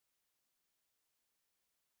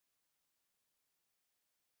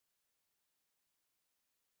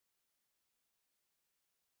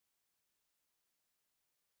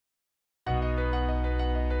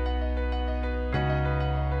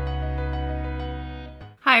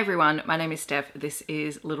Hi everyone, my name is Steph. This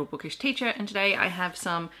is Little Bookish Teacher, and today I have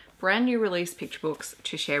some brand new release picture books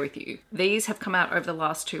to share with you. These have come out over the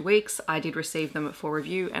last 2 weeks. I did receive them for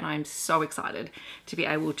review and I'm so excited to be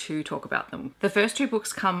able to talk about them. The first 2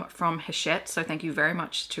 books come from Hachette, so thank you very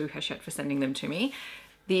much to Hachette for sending them to me.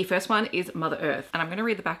 The first one is Mother Earth, and I'm going to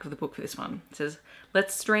read the back of the book for this one. It says,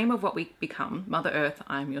 "Let's dream of what we become. Mother Earth,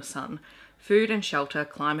 I am your son. Food and shelter,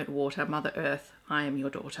 climate, water, Mother Earth, I am your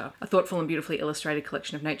daughter." A thoughtful and beautifully illustrated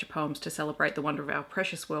collection of nature poems to celebrate the wonder of our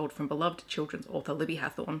precious world from beloved children's author Libby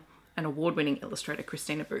Hathorne and award-winning illustrator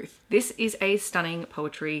Christina Booth. This is a stunning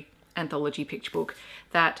poetry anthology picture book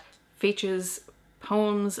that features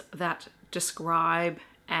poems that describe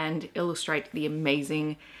and illustrate the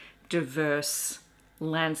amazing, diverse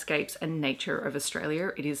landscapes and nature of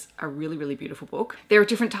Australia. It is a really, really beautiful book. There are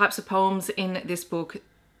different types of poems in this book.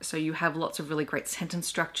 So you have lots of really great sentence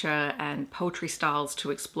structure and poetry styles to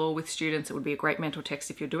explore with students. It would be a great mental text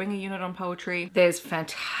if you're doing a unit on poetry. There's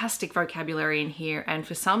fantastic vocabulary in here, and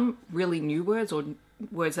for some really new words or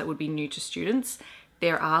words that would be new to students,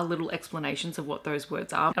 there are little explanations of what those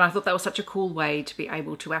words are. And I thought that was such a cool way to be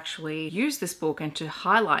able to actually use this book and to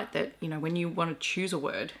highlight that, you know, when you want to choose a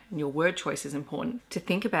word and your word choice is important, to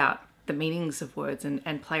think about the meanings of words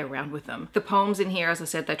and play around with them. The poems in here, as I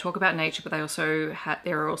said, they talk about nature, but they also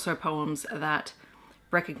there are also poems that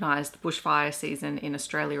recognise the bushfire season in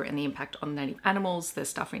Australia and the impact on native animals. There's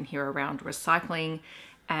stuff in here around recycling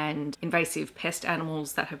and invasive pest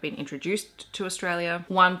animals that have been introduced to Australia.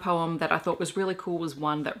 One poem that I thought was really cool was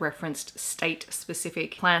one that referenced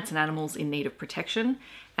state-specific plants and animals in need of protection,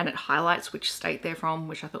 and it highlights which state they're from,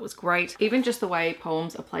 which I thought was great. Even just the way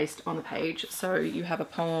poems are placed on the page. So you have a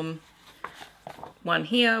poem, one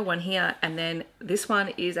here, and then this one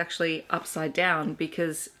is actually upside down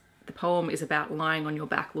because the poem is about lying on your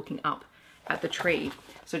back looking up at the tree.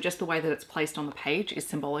 So just the way that it's placed on the page is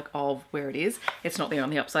symbolic of where it is. It's not the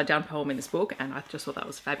only upside down poem in this book, and I just thought that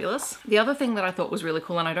was fabulous. The other thing that I thought was really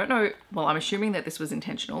cool, and I don't know, well, I'm assuming that this was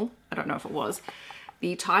intentional. I don't know if it was.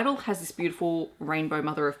 The title has this beautiful rainbow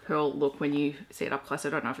mother of pearl look when you see it up close. I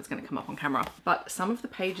don't know if it's going to come up on camera, but some of the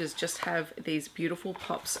pages just have these beautiful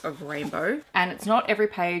pops of rainbow, and it's not every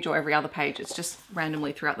page or every other page, it's just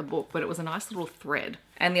randomly throughout the book, but it was a nice little thread.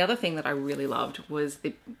 And the other thing that I really loved was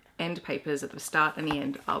the end papers at the start and the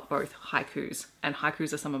end are both haikus, and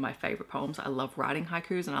haikus are some of my favorite poems. I love writing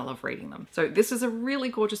haikus and I love reading them. So this is a really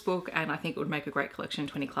gorgeous book, and I think it would make a great collection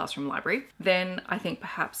to any classroom library. Then I think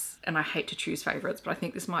perhaps, and I hate to choose favorites, but I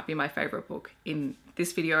think this might be my favorite book in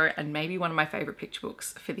this video and maybe one of my favorite picture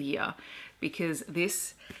books for the year, because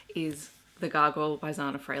this is The Gargoyle by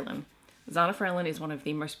Zana Fraillon. Zana Fraillon is one of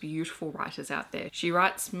the most beautiful writers out there. She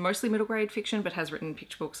writes mostly middle grade fiction, but has written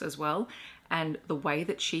picture books as well. And the way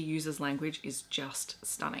that she uses language is just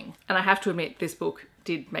stunning. And I have to admit, this book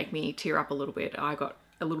did make me tear up a little bit. I got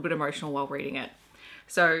a little bit emotional while reading it.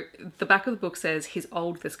 So the back of the book says, "He's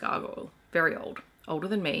old, this gargoyle, very old, older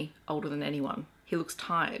than me, older than anyone. He looks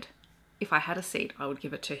tired. If I had a seat, I would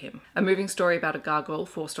give it to him." A moving story about a gargoyle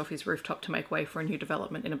forced off his rooftop to make way for a new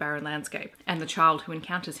development in a barren landscape, and the child who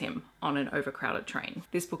encounters him on an overcrowded train.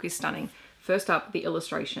 This book is stunning. First up, the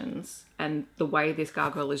illustrations and the way this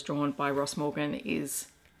gargoyle is drawn by Ross Morgan is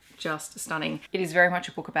just stunning. It is very much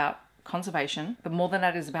a book about conservation, but more than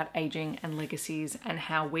that, it is about aging and legacies and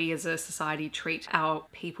how we as a society treat our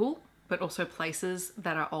people, but also places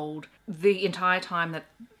that are old. The entire time that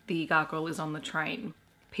the gargoyle is on the train,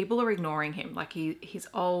 people are ignoring him. Like he's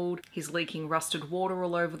old, he's leaking rusted water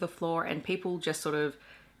all over the floor, and people just sort of,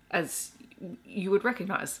 as you would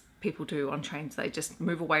recognize people do on trains, they just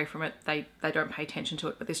move away from it. They don't pay attention to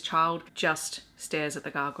it. But this child just stares at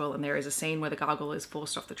the gargoyle, and there is a scene where the gargoyle is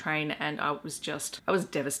forced off the train, and I was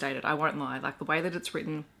devastated. I won't lie. Like the way that it's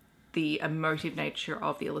written, the emotive nature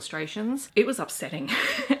of the illustrations, it was upsetting.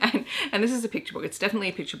 and this is a picture book. It's definitely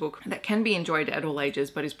a picture book that can be enjoyed at all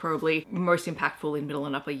ages, but is probably most impactful in middle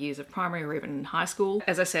and upper years of primary or even in high school.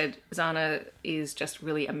 As I said, Zana is just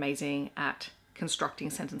really amazing at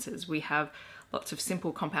constructing sentences. We have lots of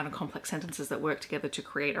simple, compound and complex sentences that work together to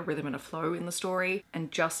create a rhythm and a flow in the story, and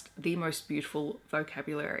just the most beautiful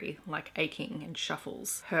vocabulary, like aching and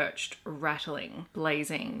shuffles, perched, rattling,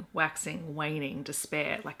 blazing, waxing, waning,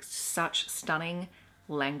 despair, like such stunning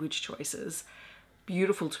language choices.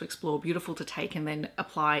 Beautiful to explore, beautiful to take and then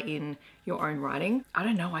apply in your own writing. I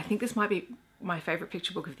don't know, I think this might be my favorite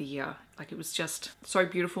picture book of the year. Like, it was just so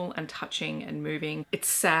beautiful and touching and moving. It's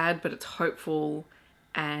sad, but it's hopeful.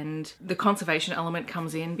 And the conservation element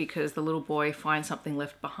comes in because the little boy finds something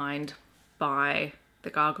left behind by the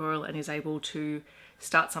gargoyle and is able to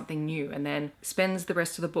start something new, and then spends the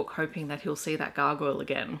rest of the book hoping that he'll see that gargoyle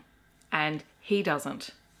again. And he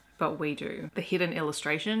doesn't. but we do. The hidden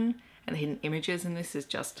illustration and the hidden images in this is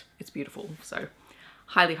just, it's beautiful. So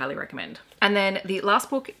highly, highly recommend. And then the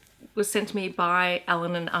last book was sent to me by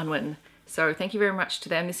Alan and Unwin. So thank you very much to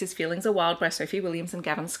them. This is Feelings Are Wild by Sophie Williams and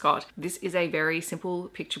Gavin Scott. This is a very simple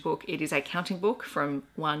picture book. It is a counting book from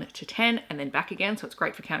 1 to 10 and then back again. So it's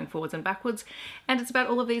great for counting forwards and backwards. And it's about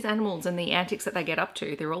all of these animals and the antics that they get up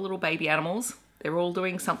to. They're all little baby animals. They're all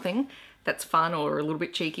doing something that's fun or a little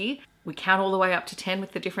bit cheeky. We count all the way up to 10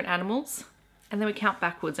 with the different animals. And then we count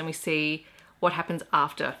backwards and we see what happens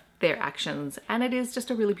after their actions, and it is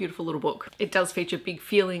just a really beautiful little book. It does feature big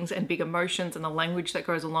feelings and big emotions and the language that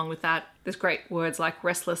goes along with that. There's great words like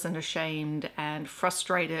restless and ashamed and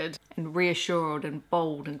frustrated and reassured and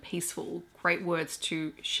bold and peaceful. Great words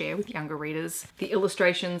to share with younger readers. The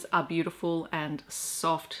illustrations are beautiful and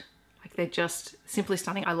soft. Like, they're just simply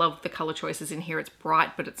stunning. I love the color choices in here. It's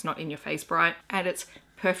bright, but it's not in your face bright, and it's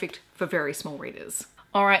perfect for very small readers.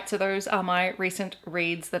 All right, so those are my recent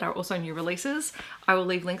reads that are also new releases. I will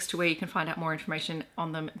leave links to where you can find out more information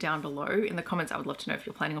on them down below. In the comments, I would love to know if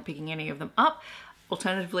you're planning on picking any of them up.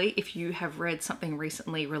 Alternatively, if you have read something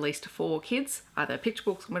recently released for kids, either picture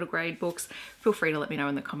books or middle grade books, feel free to let me know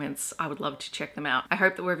in the comments. I would love to check them out. I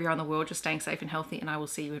hope that wherever you're in the world, you're staying safe and healthy, and I will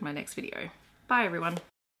see you in my next video. Bye, everyone.